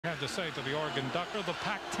Had to say to the Oregon Ducker, the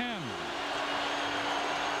Pac-10.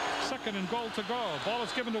 Second and goal to go. Ball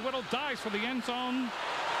is given to Whittle. Dives for the end zone.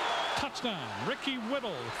 Touchdown. Ricky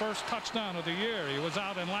Whittle, first touchdown of the year. He was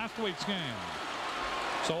out in last week's game.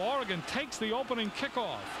 So Oregon takes the opening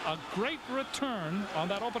kickoff. A great return on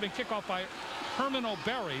that opening kickoff by Herman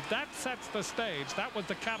O'Berry. That sets the stage. That was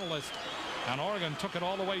the catalyst. And Oregon took it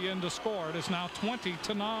all the way in to score. It is now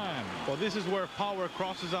 20-9. Well, this is where power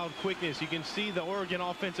crosses out quickness. You can see the Oregon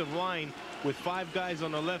offensive line with 5 guys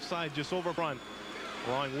on the left side just over front,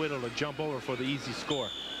 allowing Whittle to jump over for the easy score.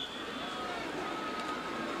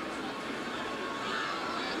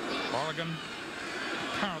 Oregon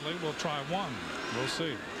apparently will try one. We'll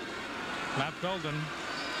see. Matt Belden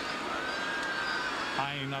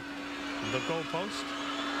eyeing up the goalpost.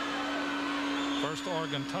 First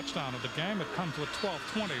Oregon touchdown of the game. It comes with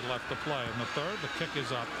 12:20 left to play in the third. The kick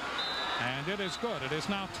is up, and it is good. It is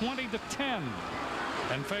now 20-10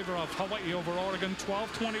 in favor of Hawaii over Oregon.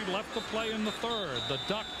 12:20 left to play in the third. The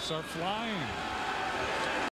Ducks are flying.